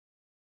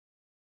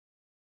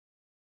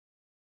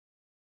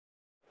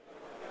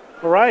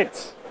All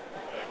right.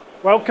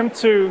 Welcome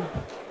to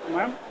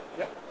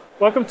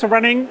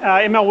running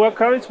ML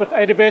workloads with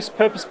AWS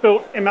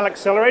purpose-built ML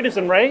accelerators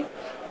and Ray.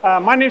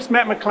 My name is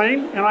Matt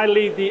McLean, and I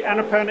lead the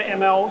Annapurna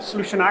ML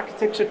solution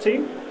architecture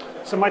team.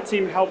 So my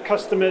team help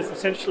customers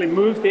essentially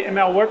move their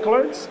ML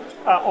workloads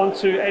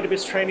onto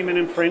AWS Trainium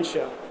and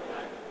Inferentia.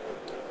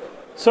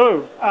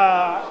 So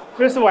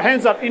first of all,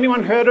 hands up.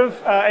 Anyone heard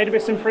of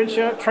AWS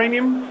Inferentia,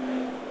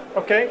 Trainium?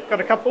 Okay, got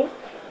a couple.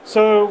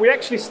 So we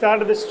actually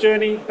started this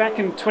journey back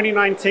in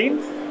 2019.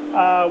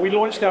 We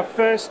launched our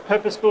first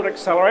purpose-built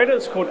accelerator.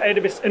 It's called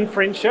AWS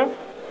Inferentia,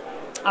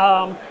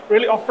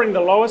 really offering the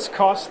lowest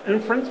cost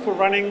inference for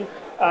running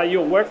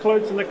your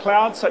workloads in the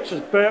cloud, such as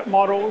BERT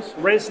models,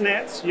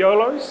 ResNets,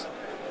 YOLOs.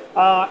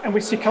 And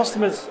we see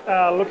customers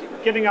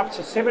getting up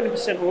to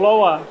 70%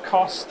 lower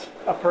cost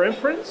per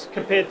inference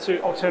compared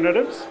to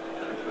alternatives.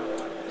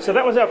 So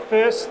that was our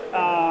first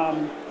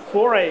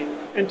foray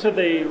into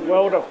the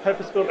world of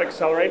purpose-built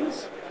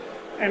accelerators.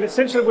 And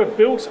essentially, we've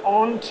built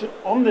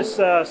on this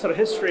sort of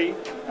history,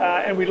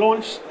 and we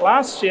launched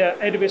last year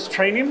AWS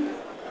Trainium,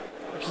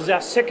 which is our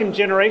second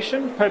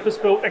generation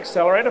purpose-built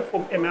accelerator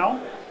for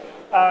ML.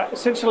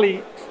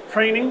 Essentially,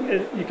 training,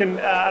 you can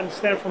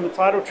understand from the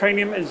title,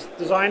 Trainium is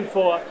designed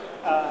for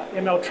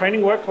ML training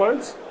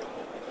workloads,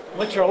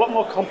 which are a lot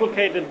more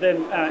complicated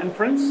than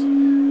inference.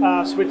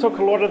 So we took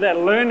a lot of that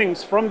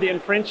learnings from the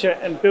Inferentia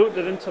and built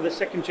it into the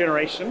second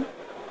generation.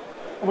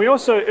 And we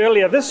also,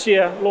 earlier this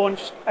year,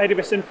 launched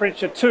AWS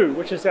Inferentia 2,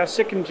 which is our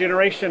second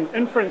generation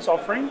inference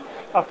offering,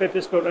 our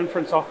purpose-built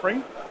inference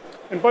offering.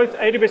 And both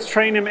AWS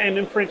Trainium and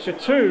Inferentia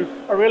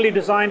 2 are really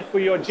designed for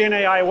your Gen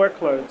AI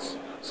workloads.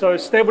 So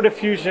Stable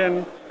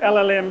Diffusion,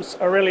 LLMs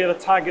are really the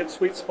target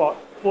sweet spot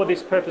for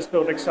these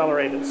purpose-built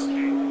accelerators.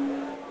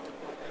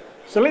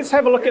 So let's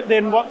have a look at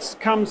then what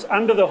comes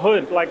under the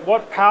hood, like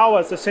what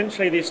powers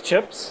essentially these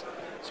chips.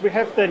 So we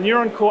have the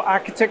neuron core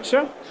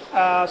architecture.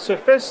 So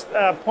first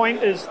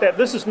point is that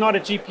this is not a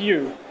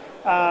GPU.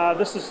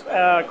 This is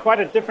quite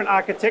a different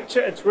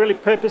architecture. It's really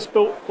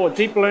purpose-built for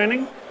deep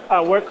learning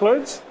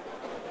workloads.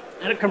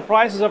 And it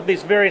comprises of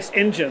these various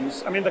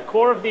engines. I mean, the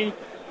core of the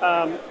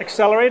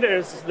accelerator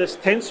is this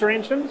tensor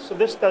engine. So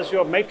this does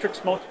your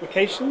matrix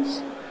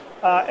multiplications,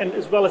 and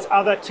as well as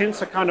other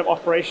tensor kind of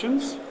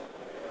operations.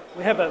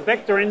 We have a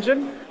vector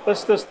engine.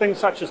 This does things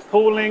such as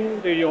pooling,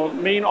 do your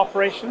mean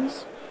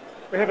operations.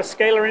 We have a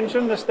scalar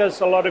engine. This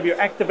does a lot of your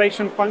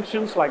activation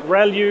functions like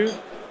ReLU,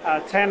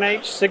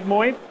 TANH,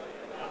 sigmoid.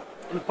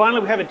 And finally,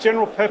 we have a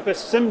general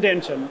purpose SIMD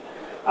engine.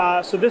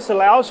 So this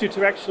allows you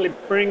to actually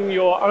bring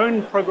your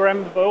own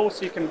programmable,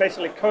 so you can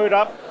basically code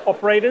up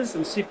operators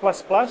in C++,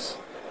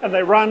 and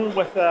they run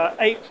with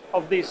 8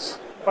 of these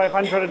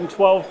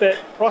 512-bit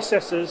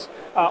processors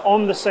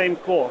on the same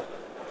core.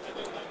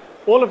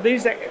 All of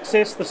these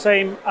access the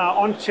same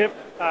on-chip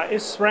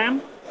SRAM,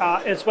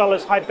 as well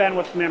as high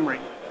bandwidth memory.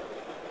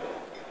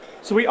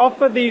 So we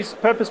offer these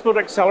purpose-built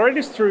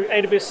accelerators through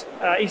AWS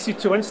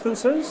EC2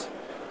 instances.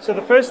 So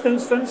the first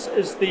instance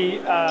is the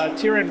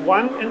Tier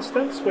N1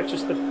 instance, which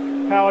is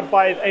powered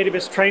by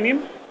AWS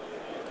Trainium.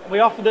 We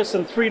offer this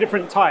in 3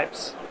 different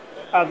types.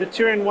 The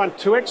Tier N1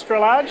 2 extra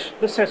large.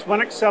 This has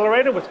 1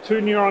 accelerator with 2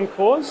 neuron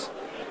cores,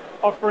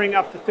 offering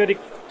up to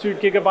 32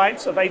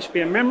 gigabytes of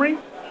HBM memory.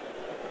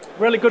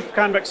 Really good for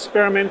kind of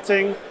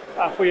experimenting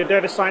for your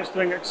data science,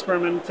 doing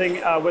experimenting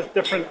with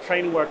different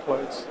training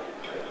workloads.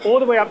 All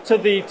the way up to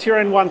the Tier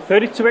N1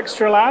 32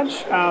 extra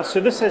large. So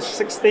this has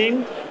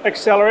 16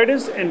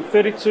 accelerators and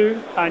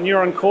 32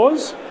 neuron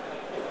cores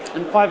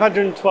and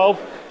 512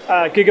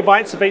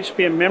 gigabytes of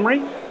HBM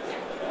memory.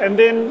 And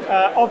then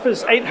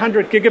offers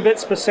 800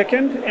 gigabits per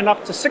second and up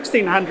to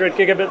 1600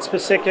 gigabits per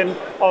second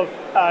of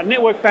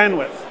network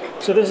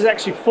bandwidth. So this is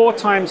actually 4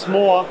 times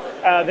more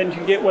than you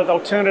can get with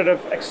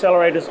alternative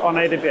accelerators on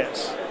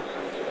AWS.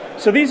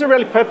 So these are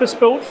really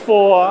purpose-built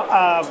for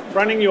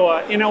running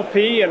your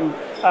NLP and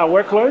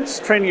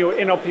workloads, training your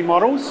NLP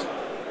models,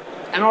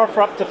 and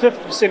offer up to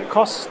 50%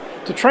 cost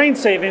to train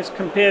savings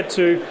compared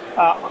to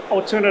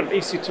alternative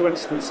EC2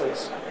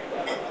 instances.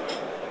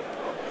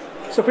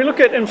 So if we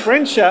look at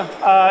Inferentia,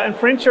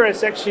 Inferentia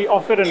is actually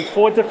offered in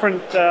 4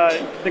 different,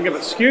 think of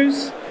it,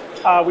 SKUs.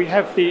 We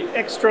have the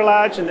extra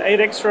large and the 8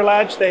 extra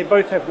large. They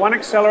both have 1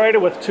 accelerator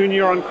with 2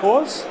 neuron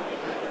cores,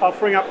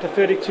 offering up to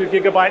 32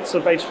 gigabytes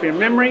of HBM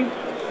memory.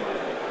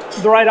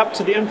 Right up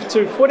to the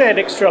Inf2 48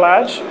 extra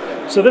large.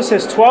 So this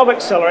has 12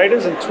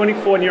 accelerators and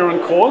 24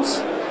 neuron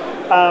cores,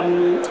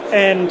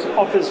 and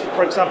offers,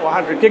 for example,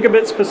 100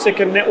 gigabits per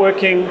second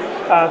networking,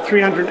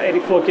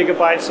 384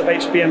 gigabytes of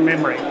HBM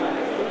memory.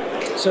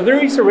 So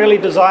these are really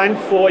designed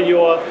for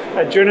your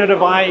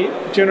generative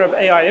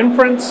AI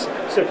inference.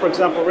 So for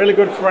example, really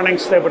good for running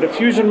stable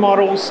diffusion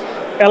models,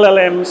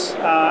 LLMs,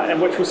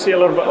 and which we'll see a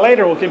little bit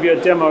later. We'll give you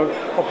a demo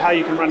of how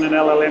you can run an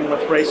LLM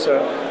with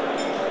RayServe.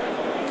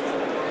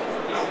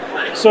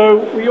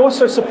 So we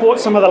also support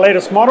some of the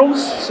latest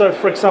models. So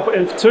for example,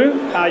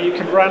 Inf2, you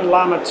can run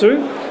Llama 2.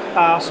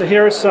 So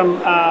here is some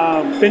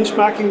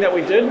benchmarking that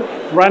we did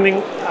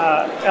running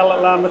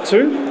Llama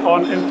 2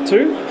 on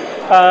Inf2.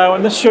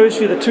 And this shows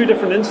you the 2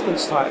 different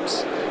instance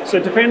types. So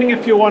depending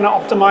if you want to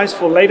optimize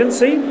for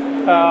latency,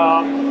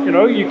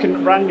 you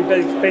can run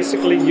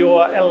basically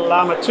your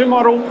Llama 2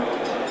 model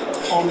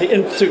on the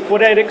Inf2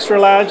 48 extra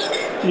large,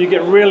 and you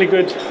get really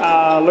good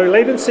low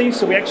latency.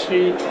 So we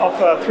actually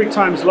offer 3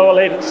 times lower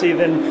latency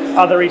than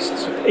other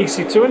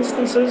EC2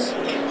 instances.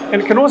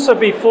 And it can also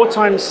be 4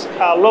 times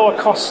lower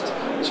cost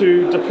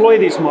to deploy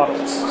these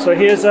models. So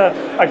here's a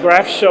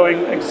graph showing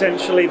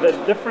essentially the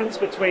difference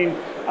between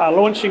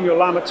launching your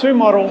Llama 2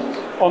 model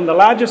on the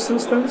largest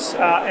instance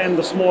and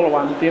the smaller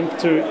one, the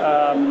Inf2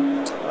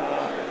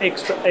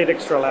 8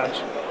 extra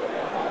large.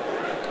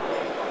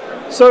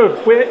 So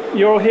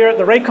you're here at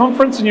the Ray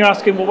conference and you're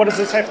asking, well, what does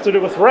this have to do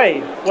with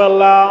Ray?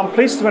 Well, I'm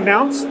pleased to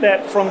announce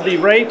that from the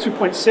Ray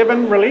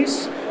 2.7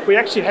 release, we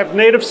actually have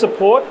native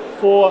support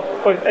for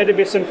both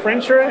AWS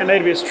Inferentia and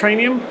AWS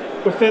Trainium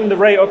within the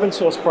Ray open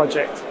source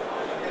project.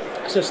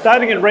 So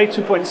starting in Ray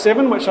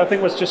 2.7, which I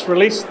think was just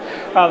released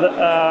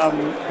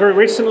very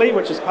recently,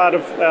 which is part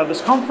of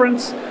this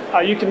conference,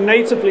 you can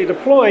natively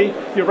deploy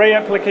your Ray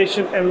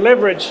application and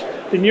leverage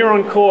the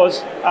neuron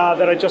cores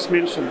that I just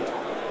mentioned.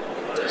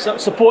 So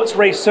it supports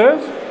Ray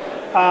Serve,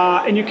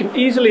 and you can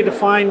easily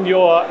define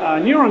your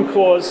neuron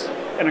cores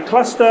in a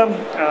cluster,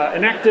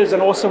 in actors,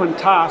 and also in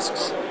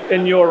tasks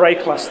in your Ray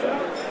cluster.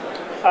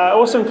 It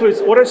also includes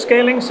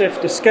auto-scaling, so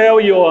if you scale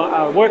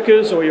your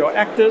workers or your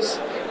actors,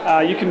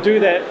 you can do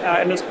that,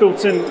 and it's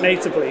built in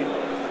natively.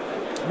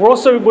 We're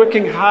also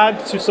working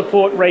hard to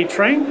support Ray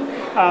Train,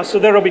 so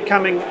that will be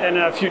coming in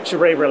a future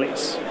Ray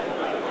release.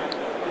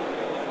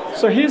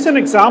 So here's an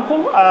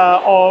example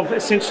of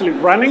essentially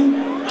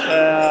running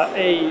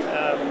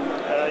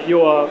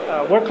your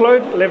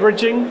workload,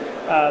 leveraging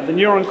the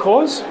neuron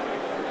cores.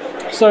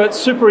 So it's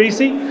super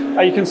easy.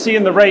 You can see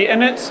in the Ray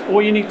init,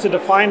 all you need to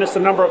define is the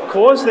number of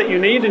cores that you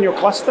need in your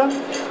cluster.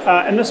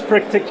 In this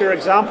particular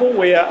example,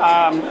 we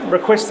are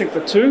requesting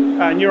for 2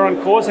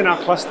 neuron cores in our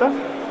cluster.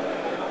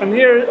 And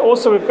here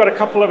also we've got a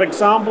couple of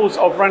examples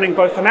of running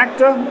both an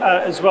actor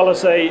as well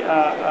as a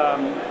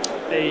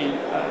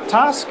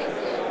task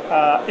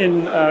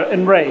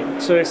in Ray.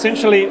 So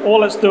essentially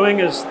all it's doing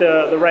is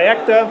the Ray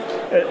actor,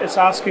 it's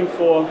asking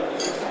for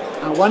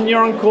 1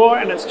 neuron core,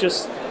 and it's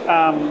just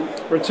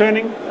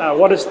returning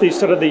what is the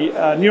sort of the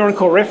neuron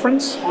core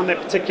reference on that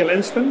particular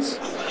instance,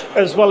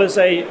 as well as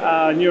a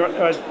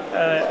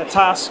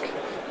task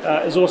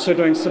is also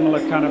doing similar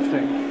kind of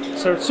thing.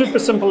 So it's super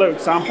simple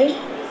example.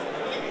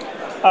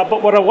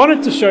 But what I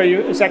wanted to show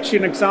you is actually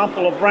an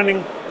example of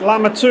running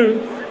Llama 2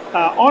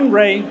 on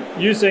Ray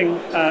using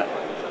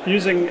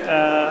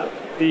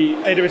the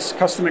AWS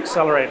custom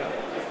accelerator.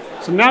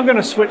 So now I'm going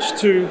to switch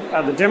to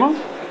the demo.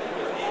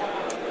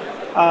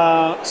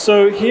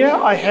 So here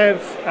I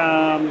have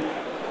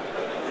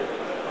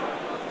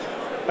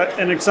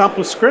an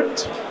example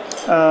script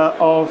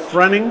of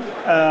running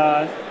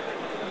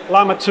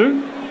Llama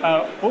 2.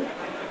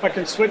 If I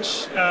can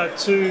switch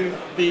to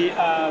the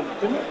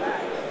demo,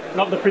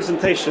 not the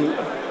presentation.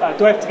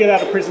 Do I have to get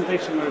out of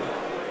presentation mode?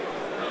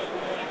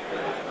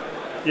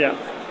 Yeah.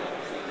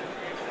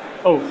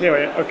 Oh, here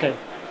we are. Okay.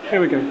 Here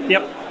we go.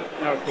 Yep.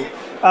 Oh, cool.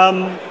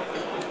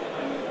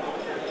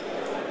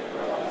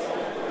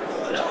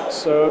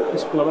 So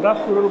let's blow it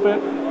up a little bit.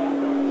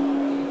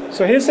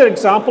 So here's an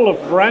example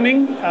of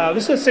running.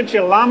 This is essentially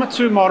a Llama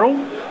 2 model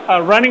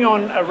running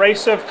on a Ray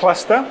Serve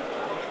cluster.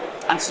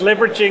 It's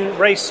leveraging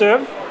Ray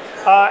Serve,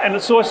 and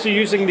it's also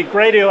using the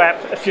Gradio app,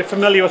 if you're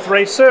familiar with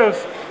Ray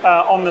Serve,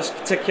 on this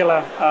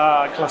particular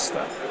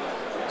cluster.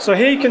 So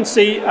here you can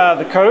see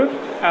the code.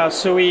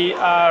 So we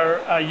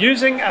are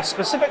using a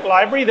specific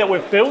library that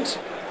we've built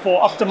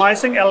for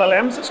optimizing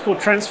LLMs. It's called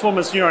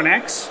Transformers Neuron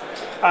X.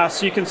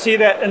 So you can see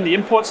that in the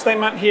import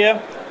statement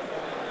here.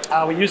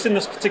 We're using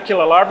this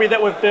particular library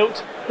that we've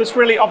built. This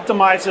really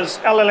optimizes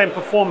LLM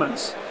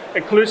performance.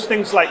 It includes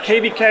things like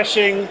KV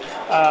caching,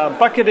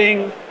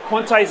 bucketing,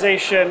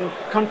 quantization,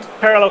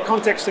 parallel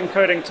context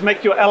encoding to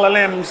make your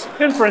LLM's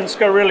inference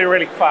go really,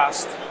 really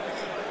fast.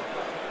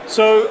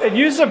 So it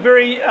uses a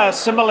very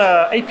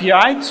similar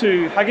API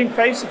to Hugging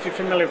Face. If you're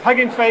familiar with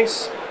Hugging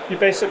Face, you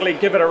basically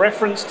give it a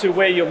reference to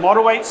where your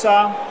model weights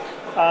are,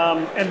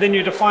 and then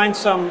you define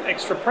some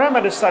extra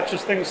parameters, such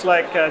as things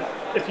like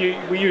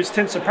we use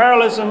tensor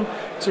parallelism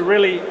to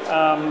really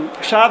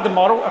shard the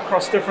model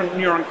across different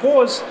neuron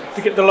cores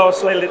to get the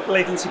lowest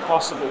latency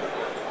possible.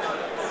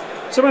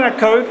 So in our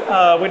code,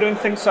 we're doing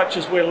things such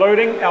as we're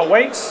loading our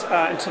weights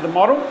into the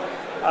model,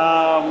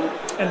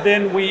 and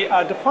then we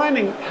are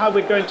defining how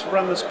we're going to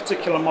run this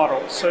particular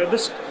model. So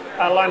this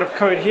line of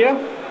code here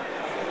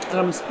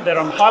that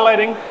I'm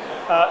highlighting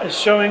is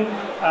showing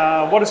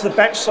what is the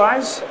batch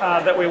size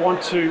that we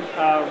want to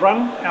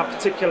run our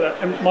particular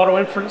model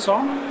inference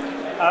on.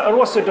 It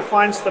also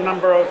defines the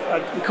number of,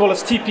 we call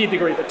this TP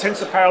degree, the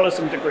tensor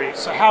parallelism degree.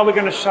 So how we're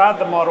going to shard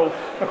the model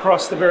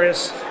across the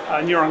various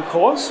neuron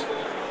cores.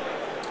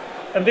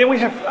 And then we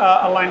have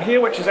a line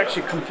here which is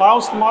actually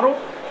compiles the model.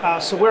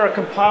 So we're a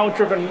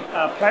compile-driven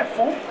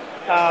platform.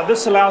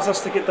 This allows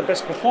us to get the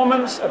best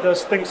performance.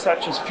 There's things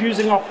such as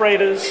fusing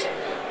operators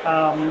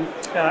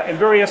and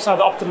various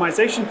other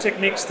optimization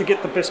techniques to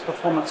get the best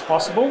performance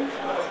possible.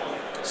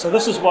 So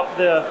this is what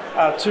the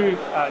two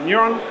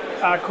neuron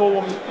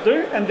core will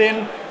do. And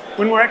then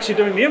when we're actually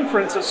doing the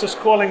inference, it's just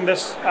calling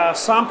this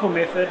sample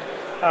method,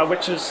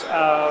 which is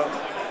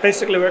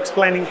basically we're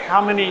explaining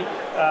how many,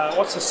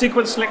 what's the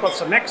sequence length, what's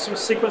the next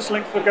sequence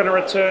length we're going to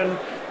return,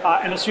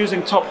 and it's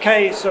using top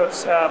K, so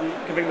it's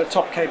giving the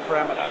top K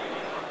parameter.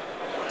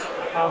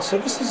 So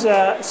this is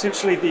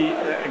essentially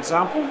the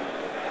example.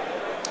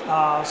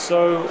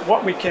 So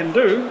what we can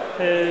do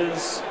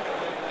is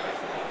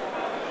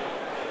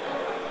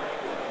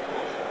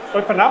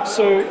open up,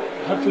 so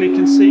hopefully you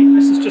can see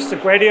this is just a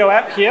Gradio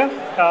app here.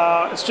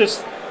 It's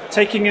just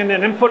taking in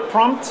an input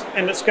prompt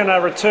and it's going to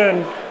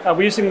return,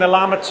 we're using the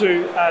Llama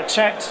 2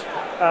 chat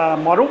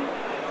model.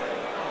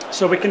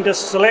 So we can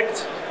just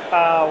select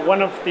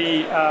one of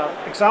the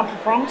example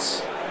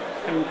prompts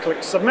and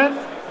click submit.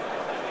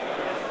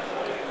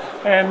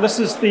 And this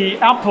is the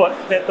output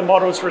that the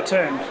model has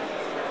returned.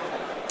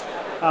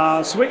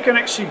 So what we can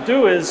actually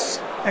do is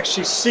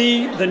actually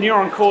see the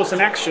neuron cores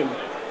in action.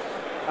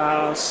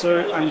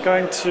 So I'm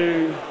going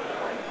to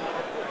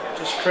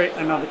just create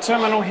another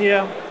terminal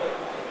here.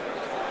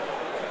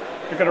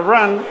 We're going to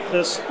run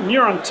this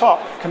neuron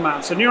top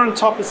command. So neuron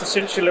top is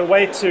essentially a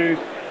way to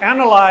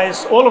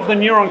analyze all of the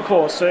neuron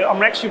cores. So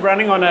I'm actually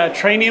running on a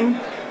Trainium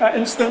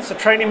instance. A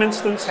Trainium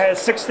instance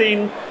has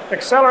 16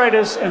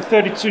 accelerators and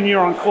 32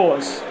 neuron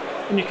cores.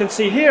 And you can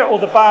see here all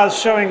the bars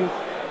showing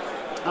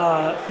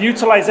the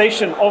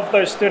utilization of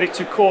those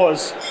 32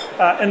 cores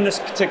in this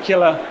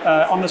particular,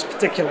 on this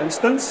particular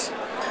instance.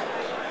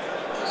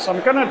 So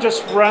I'm going to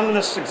just run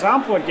this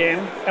example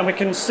again, and we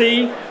can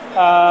see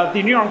the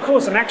neuron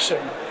cores in action.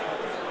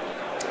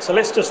 So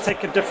let's just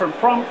take a different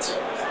prompt.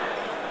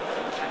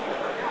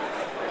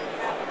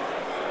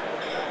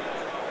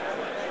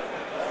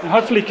 And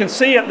hopefully you can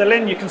see at the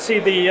lens, you can see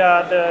the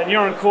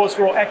neuron cores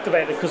were all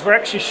activated because we're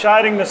actually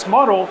sharding this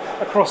model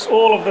across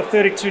all of the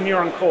 32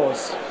 neuron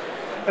cores.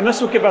 And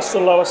this will give us the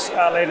lowest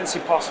latency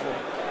possible.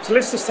 So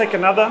let's just take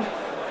another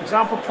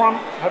example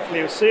prompt. Hopefully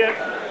you'll see it.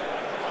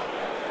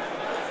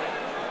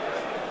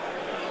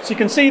 So you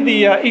can see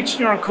the each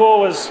neuron core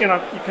was,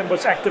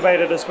 was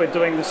activated as we're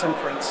doing this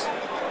inference.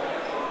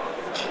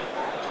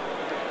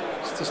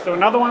 Let's just do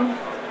another one.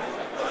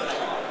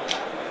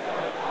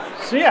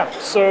 So yeah,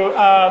 so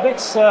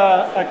that's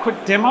a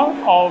quick demo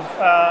of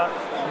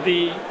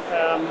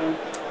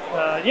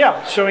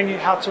showing you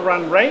how to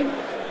run Ray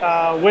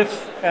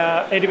with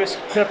AWS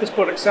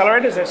purpose-built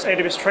accelerators. That's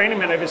AWS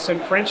Trainium and AWS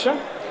Inferentia.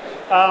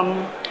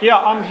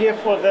 I'm here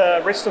for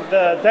the rest of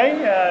the day.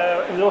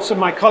 And also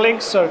my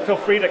colleagues, so feel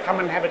free to come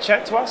and have a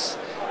chat to us.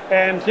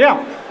 And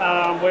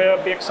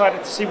we'll be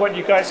excited to see what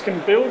you guys can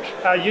build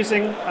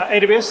using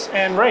AWS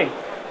and Ray.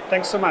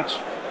 Thanks so much.